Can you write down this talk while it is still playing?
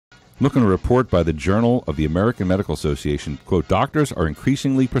Look in a report by the Journal of the American Medical Association, quote, doctors are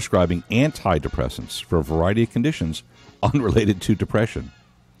increasingly prescribing antidepressants for a variety of conditions unrelated to depression.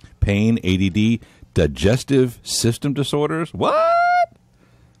 Pain, ADD, digestive system disorders. What?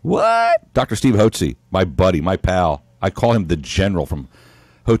 Dr. Steve Hotze, my buddy, my pal. I call him the general from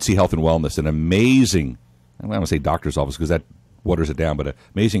Hotze Health and Wellness, an amazing, I don't want to say doctor's office because that waters it down, but an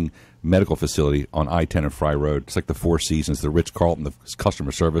amazing medical facility on I-10 and Fry Road. It's like the Four Seasons, the Ritz-Carlton, the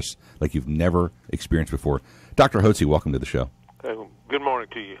customer service like you've never experienced before. Dr. Hotze, welcome to the show. Good morning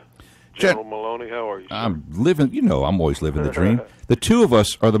to you. General Maloney, how are you, sir? I'm living, I'm always living the dream. The two of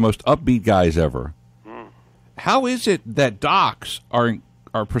us are the most upbeat guys ever. How is it that docs are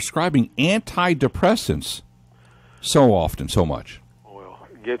prescribing antidepressants so often, so much? Well,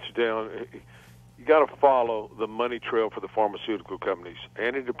 it gets down. You got to follow the money trail for the pharmaceutical companies.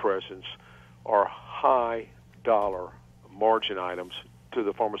 Antidepressants are high dollar margin items to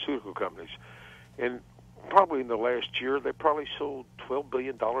the pharmaceutical companies. And probably in the last year, they probably sold $12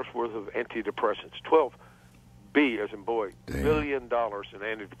 billion worth of antidepressants. 12 B as in boy, $1 billion in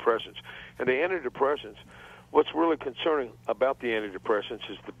antidepressants. And the antidepressants, what's really concerning about the antidepressants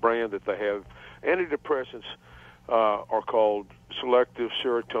is the brand that they have. Antidepressants are called selective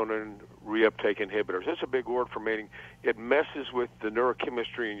serotonin reuptake inhibitors. That's a big word for meaning it messes with the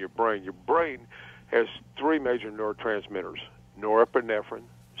neurochemistry in your brain. Your brain has three major neurotransmitters: norepinephrine,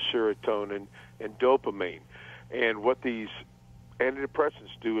 serotonin, and dopamine. And what these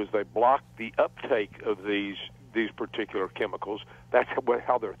antidepressants do is they block the uptake of these particular chemicals. That's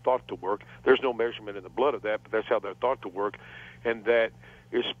how they're thought to work. There's no measurement in the blood of that, but that's how they're thought to work. And that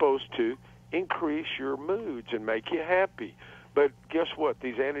is supposed to increase your moods and make you happy. But guess what?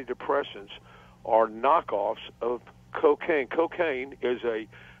 These antidepressants are knockoffs of cocaine. Cocaine is a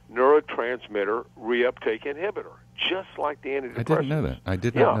neurotransmitter reuptake inhibitor, just like the antidepressants. I didn't know that. I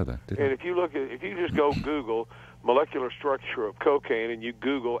did not know that. And if you just go Google molecular structure of cocaine and you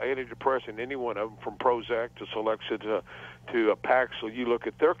Google antidepressant, any one of them from Prozac to Celexa to Paxil, you look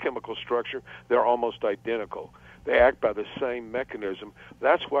at their chemical structure, they're almost identical. They act by the same mechanism.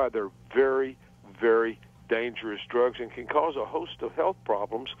 That's why they're very, very dangerous drugs and can cause a host of health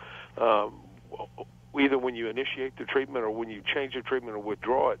problems, either when you initiate the treatment or when you change the treatment or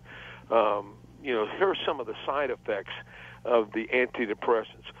withdraw it. Here are some of the side effects of the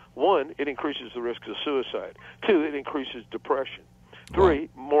antidepressants. One, it increases the risk of suicide. Two, it increases depression. Three,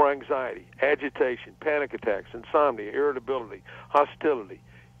 more anxiety, agitation, panic attacks, insomnia, irritability, hostility,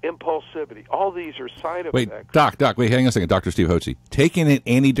 impulsivity. All these are side effects. Wait, Doc, wait, hang on a second. Dr. Steve Hotze. Taking an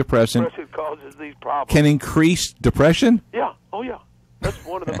antidepressant causes these problems. Can increase depression? Yeah. Oh, yeah. That's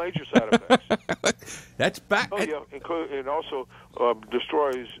one of the major side effects. That's back. Oh, yeah. It also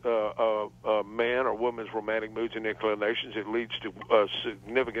destroys a man or woman's romantic moods and inclinations. It leads to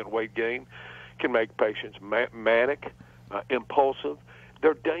significant weight gain. Can make patients manic, impulsive.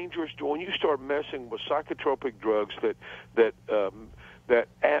 They're dangerous. When you start messing with psychotropic drugs that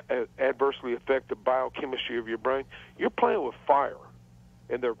adversely affect the biochemistry of your brain, you're playing with fire.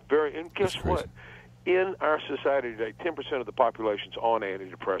 And they're very. And guess what? In our society today, 10% of the population's on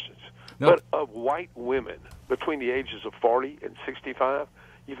antidepressants. But of white women between the ages of 40 and 65,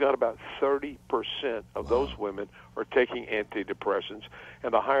 you've got about 30% of those women are taking antidepressants.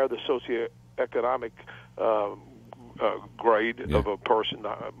 And the higher the socioeconomic grade of a person,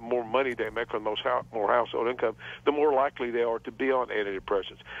 the more money they make on more household income, the more likely they are to be on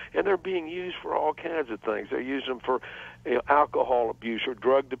antidepressants. And they're being used for all kinds of things. They use them for alcohol abuse or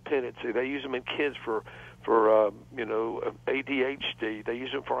drug dependency. They use them in kids for ADHD. They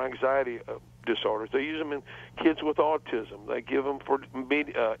use them for anxiety disorders. They use them in kids with autism. They give them for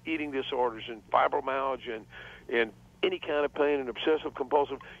eating disorders and fibromyalgia and any kind of pain and obsessive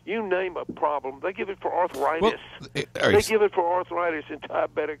compulsive, you name a problem. They give it for arthritis. They give it for arthritis and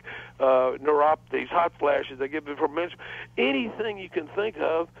diabetic neuropathies, hot flashes. They give it for anything you can think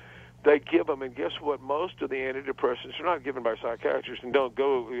of. They give them, and guess what? Most of the antidepressants are not given by psychiatrists, and don't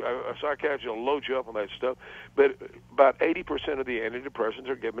go. A psychiatrist will load you up on that stuff. But about 80% of the antidepressants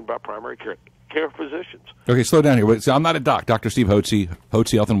are given by primary care physicians. Okay, slow down here. So I'm not a doc. Dr. Steve Hotze,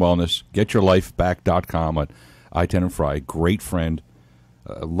 Hotze Health and Wellness. GetYourLifeBack.com on I-10 and Fry. Great friend.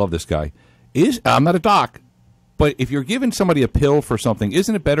 Love this guy. I'm not a doc, but if you're giving somebody a pill for something,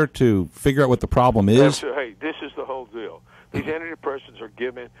 isn't it better to figure out what the problem is? Hey, this is the whole deal. These antidepressants are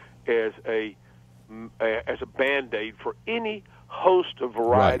given as a Band-Aid for any host of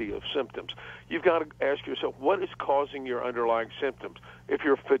variety of symptoms. You've got to ask yourself, what is causing your underlying symptoms? If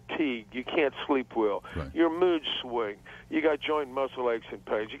you're fatigued, you can't sleep well, your mood swing, you got joint muscle aches and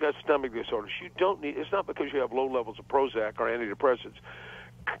pains, you got stomach disorders, you don't need, it's not because you have low levels of Prozac or antidepressants.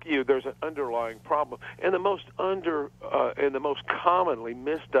 there's an underlying problem, and the most commonly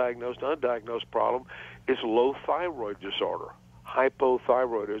misdiagnosed, undiagnosed problem is low thyroid disorder,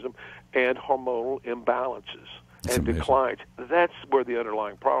 hypothyroidism, and hormonal imbalances and declines. That's where the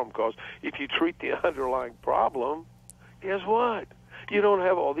underlying problem goes. If you treat the underlying problem, guess what? You don't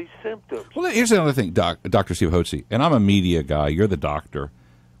have all these symptoms. Well, here's another thing, Dr. Steve Hotze, and I'm a media guy. You're the doctor.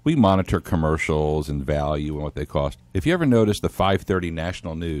 We monitor commercials and value and what they cost. If you ever notice the 5:30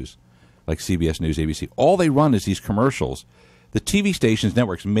 national news, like CBS News, ABC, all they run is these commercials. The TV stations,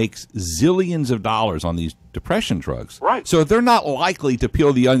 networks, makes zillions of dollars on these depression drugs. Right. So they're not likely to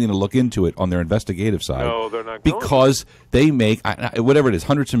peel the onion and look into it on their investigative side. No, they're not. Because they make, whatever it is,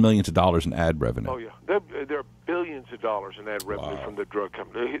 hundreds of millions of dollars in ad revenue. Oh, yeah. There are billions of dollars in ad revenue from the drug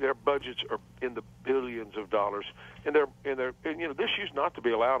company. Their budgets are in the billions of dollars. And this used not to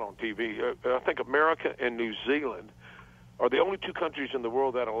be allowed on TV. I think America and New Zealand are the only two countries in the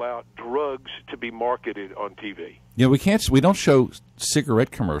world that allow drugs to be marketed on TV. Yeah, we don't show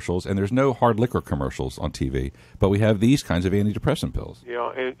cigarette commercials, and there's no hard liquor commercials on TV, but we have these kinds of antidepressant pills.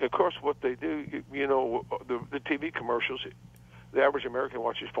 Yeah, and of course what they do, the TV commercials, the average American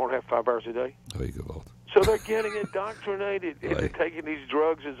watches 4.5, 5 hours a day. Oh, you go old. So they're getting indoctrinated into taking these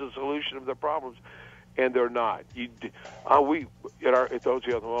drugs as a solution of their problems. And they're not. We at the Hotze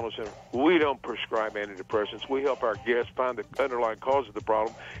Health and Wellness Center, we don't prescribe antidepressants. We help our guests find the underlying cause of the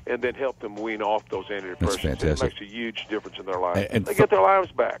problem and then help them wean off those antidepressants. That's fantastic. It makes a huge difference in their lives. And they get their lives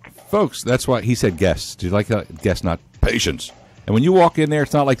back. Folks, that's why he said guests. Do you like that? Guests, not patients. And when you walk in there,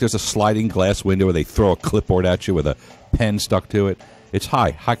 it's not like there's a sliding glass window where they throw a clipboard at you with a pen stuck to it. It's,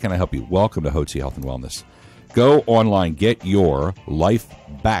 hi, how can I help you? Welcome to Hotze Health and Wellness. Go online, get your life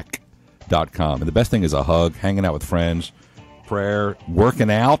back. And the best thing is a hug, hanging out with friends, prayer,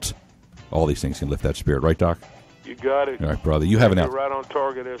 working out. All these things can lift that spirit, right, Doc? You got it. All right, brother. You have an out. You're right on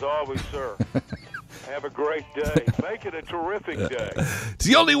target as always, sir. Have a great day. Make it a terrific day. It's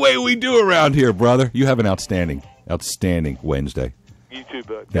the only way we do around here, brother. You have an outstanding Wednesday. You too,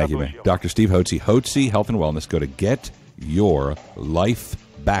 bud. Thank you, man. Dr. Steve Hotze, Hotze Health and Wellness. Go to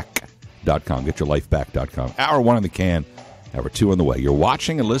getyourlifeback.com. Getyourlifeback.com. Hour 1 in the can. Hour 2 on the way. You're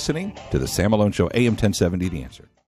watching and listening to the Sam Malone Show, AM 1070, The Answer.